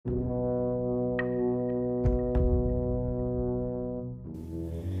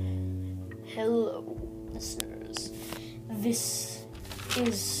Hello, listeners. This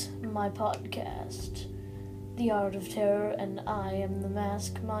is my podcast, The Art of Terror, and I am the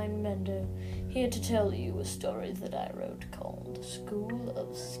Mask Mind Mender, here to tell you a story that I wrote called School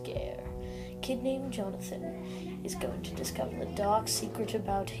of Scare. A kid named Jonathan is going to discover the dark secret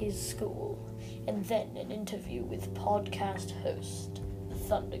about his school, and then an interview with podcast host, the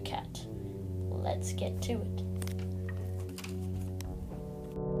Thundercat. Let's get to it.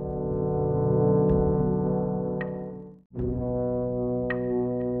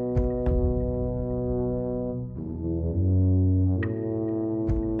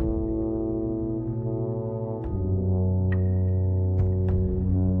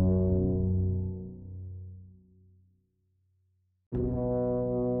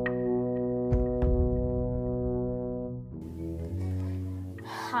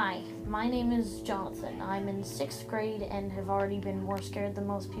 Hi, my name is Jonathan. I'm in 6th grade and have already been more scared than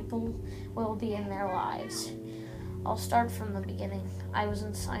most people will be in their lives. I'll start from the beginning. I was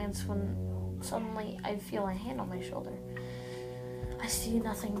in science when suddenly I feel a hand on my shoulder. I see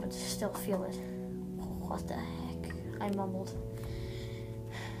nothing but still feel it. What the heck? I mumbled.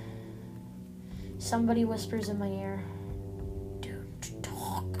 Somebody whispers in my ear, "Don't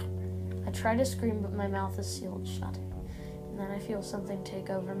talk." I try to scream, but my mouth is sealed shut. And then I feel something take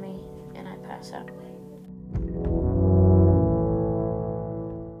over me, and I pass out.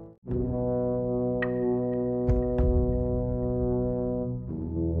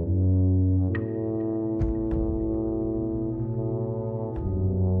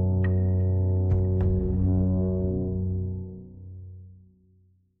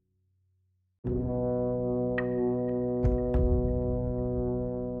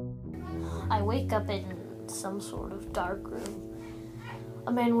 I wake up in some sort of dark room.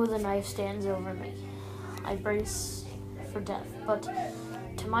 A man with a knife stands over me. I brace for death, but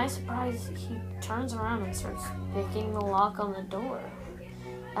to my surprise, he turns around and starts picking the lock on the door.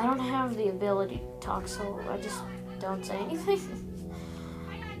 I don't have the ability to talk, so I just don't say anything.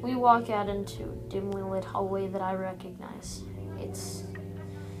 We walk out into a dimly lit hallway that I recognize. It's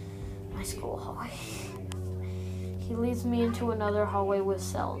my school hallway. He leads me into another hallway with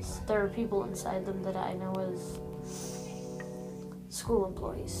cells. There are people inside them that I know as school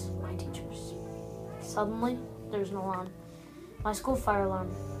employees, my teachers. Suddenly, there's an alarm. My school fire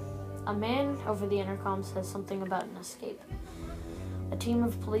alarm. A man over the intercom says something about an escape. A team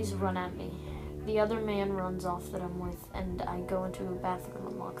of police run at me. The other man runs off that I'm with, and I go into a bathroom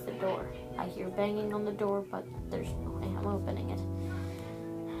and lock the door. I hear banging on the door, but there's no way I'm opening it.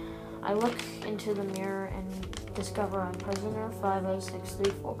 I look into the mirror and discover I'm prisoner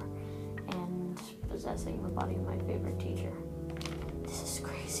 50634 and possessing the body of my favorite teacher. This is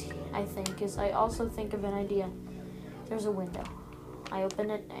crazy, I think, as I also think of an idea. There's a window. I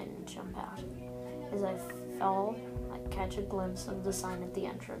open it and jump out. As I fall, I catch a glimpse of the sign at the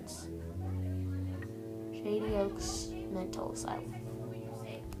entrance. Shady Oaks Mental Asylum.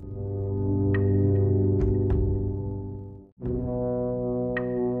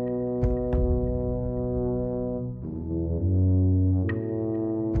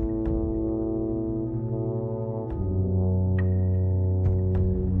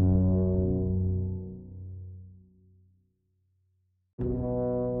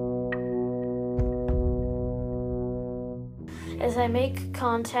 As I make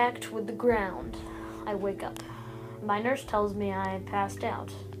contact with the ground, I wake up. My nurse tells me I passed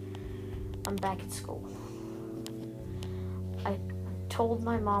out. I'm back at school. I told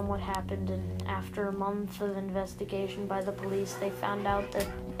my mom what happened, and after a month of investigation by the police, they found out that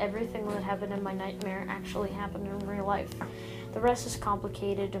everything that happened in my nightmare actually happened in real life. The rest is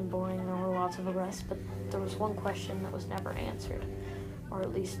complicated and boring. There were lots of arrests, but there was one question that was never answered, or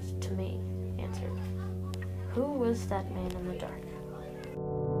at least to me, answered. Who was that man in the dark?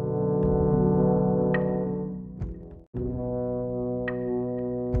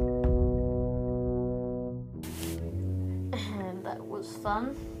 And that was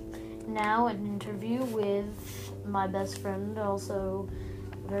fun. Now an interview with my best friend, also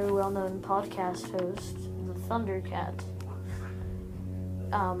very well-known podcast host, the Thundercat.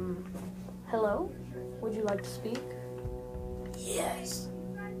 Hello? Would you like to speak? Yes.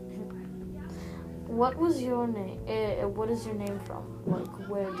 What was your name? What is your name from? Like,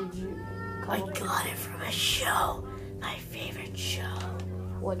 where did you come I up got it from a show. My favorite show.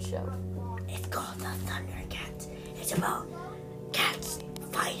 What show? It's called The Thundercats. It's about cats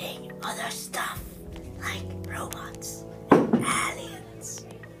fighting other stuff, like robots and aliens.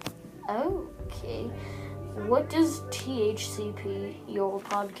 Okay. What does THCP, your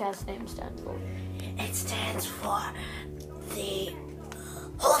podcast name, stand for? It stands for the...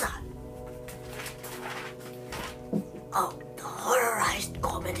 Hold on.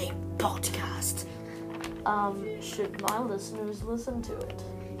 podcast. Should my listeners listen to it?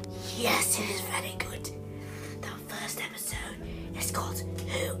 Yes, it is very good. The first episode is called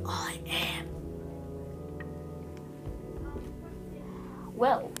Who I Am.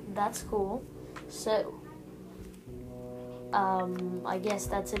 Well, that's cool. So, I guess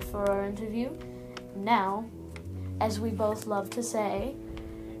that's it for our interview. Now, as we both love to say,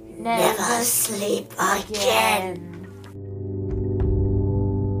 Never sleep again.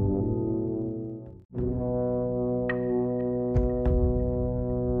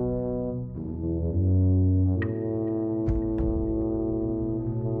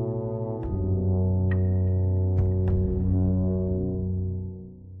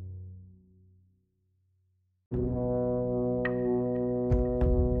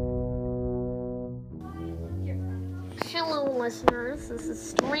 Hello, listeners. This is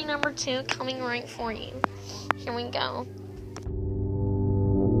story number 2 coming right for you. Here we go.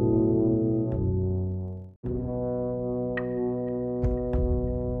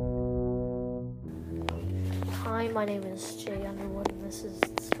 Hi, my name is Jay Underwood, and this is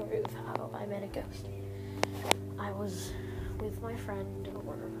the story of how I met a ghost. I was with my friend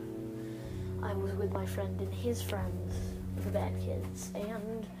and his friends, the bad kids,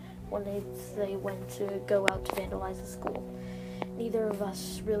 and one day they went to go out to vandalize the school. Neither of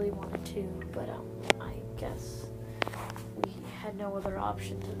us really wanted to, but I guess we had no other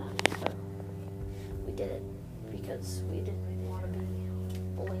option to that, so we did it because we didn't want to be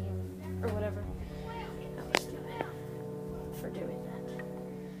blamed or whatever. I was stupid for doing that.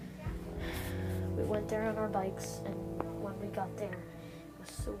 We went there on our bikes, and when we got there, it was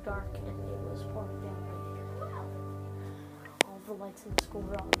so dark and it was pouring down rain. All the lights in the school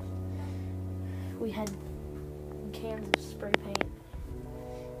were off. We had cans of spray paint,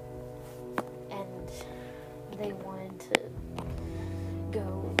 and they wanted to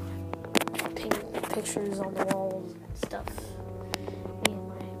go paint pictures on the walls and stuff. Me and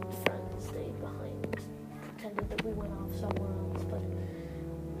my friends stayed behind, pretended that we went off somewhere else, but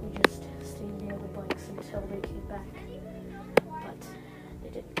we just stayed near the bikes until they came back. But they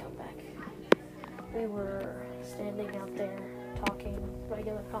didn't come back. We were standing out there talking,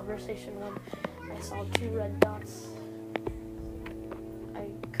 regular conversation, when I saw 2 red dots.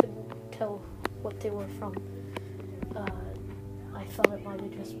 I couldn't tell what they were from. I thought it might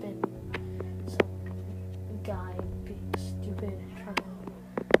have just been some guy being stupid trying to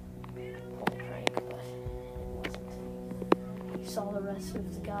pull a prank, but it wasn't. You saw the rest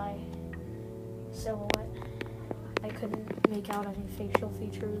of the guy silhouette. I couldn't make out any facial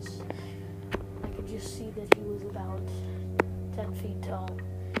features. I could just see that he was about 10 feet tall,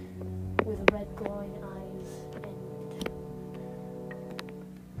 with red glowing eyes, and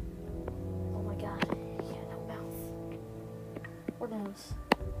oh my god, he had no mouth or nose.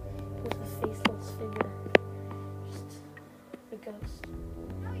 It was a faceless figure, just a ghost,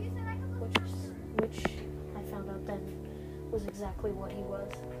 which I found out then was exactly what he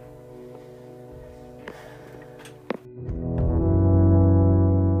was.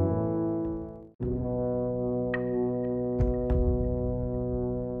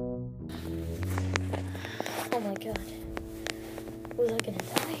 Oh my god. Was I gonna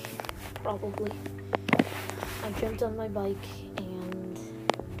die? Probably. I jumped on my bike and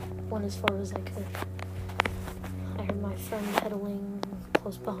went as far as I could. I heard my friend pedaling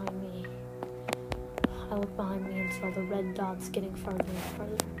close behind me. I looked behind me and saw the red dots getting farther and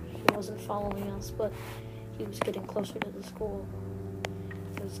farther. He wasn't following us, but he was getting closer to the school.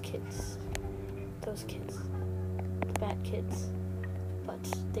 Those kids. The bad kids. But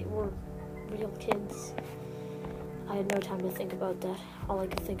they were real kids. I had no time to think about that. All I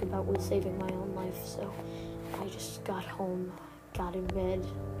could think about was saving my own life, so I just got home, got in bed,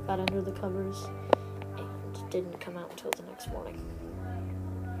 got under the covers, and didn't come out until the next morning.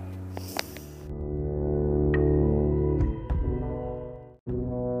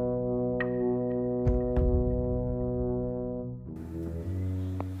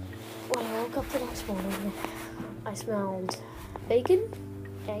 When I woke up the next morning, I smelled bacon,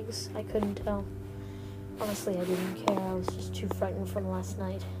 eggs, I couldn't tell. Honestly, I didn't care. I was just too frightened from last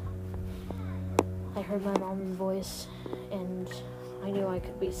night. I heard my mom's voice, and I knew I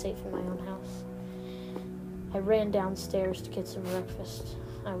could be safe in my own house. I ran downstairs to get some breakfast.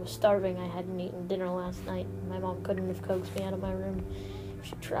 I was starving. I hadn't eaten dinner last night. My mom couldn't have coaxed me out of my room if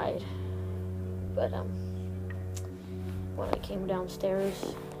she tried. But, when I came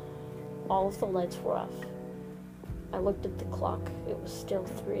downstairs, all of the lights were off. I looked at the clock. It was still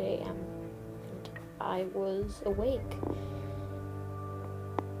 3 a.m. and I was awake.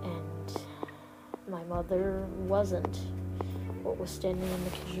 And my mother wasn't. what was standing in the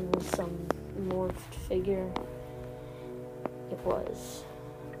kitchen was some morphed figure. It was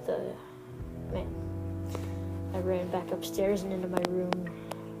the man. I ran back upstairs and into my room,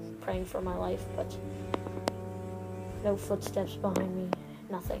 praying for my life, but no footsteps behind me,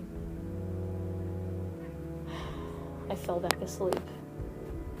 nothing. I fell back asleep.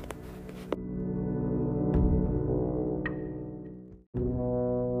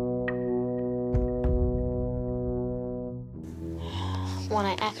 When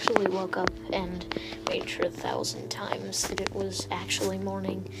I actually woke up and made sure 1,000 times that it was actually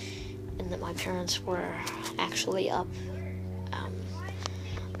morning and that my parents were actually up,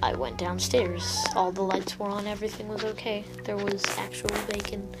 I went downstairs. All the lights were on, everything was okay. There was actual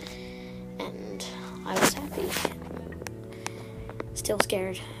bacon, and I was happy. Still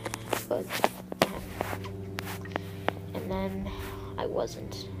scared, but and then I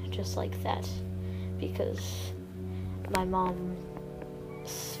wasn't, just like that, because my mom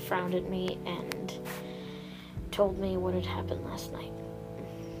frowned at me and told me what had happened last night.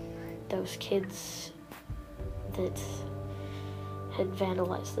 Those kids that had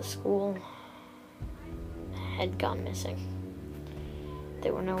vandalized the school had gone missing.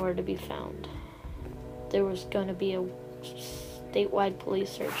 They were nowhere to be found. There was going to be a statewide police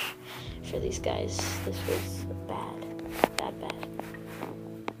search for these guys. This was bad.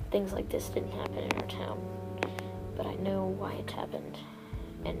 Things like this didn't happen in our town, but I know why it happened,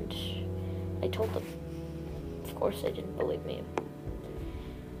 and I told them. Of course they didn't believe me.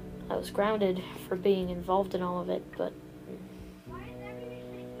 I was grounded for being involved in all of it, but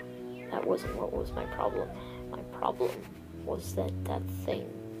that wasn't what was my problem. My problem was that thing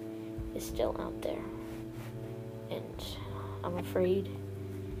is still out there, and I'm afraid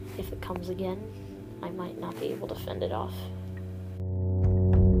if it comes again, I might not be able to fend it off.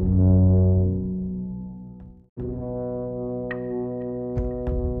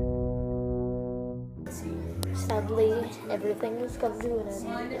 Sadly, everything has come to an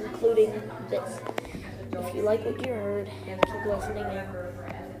end, including this. If you like what you heard, keep listening in.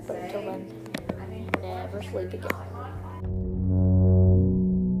 But until then, never sleep again.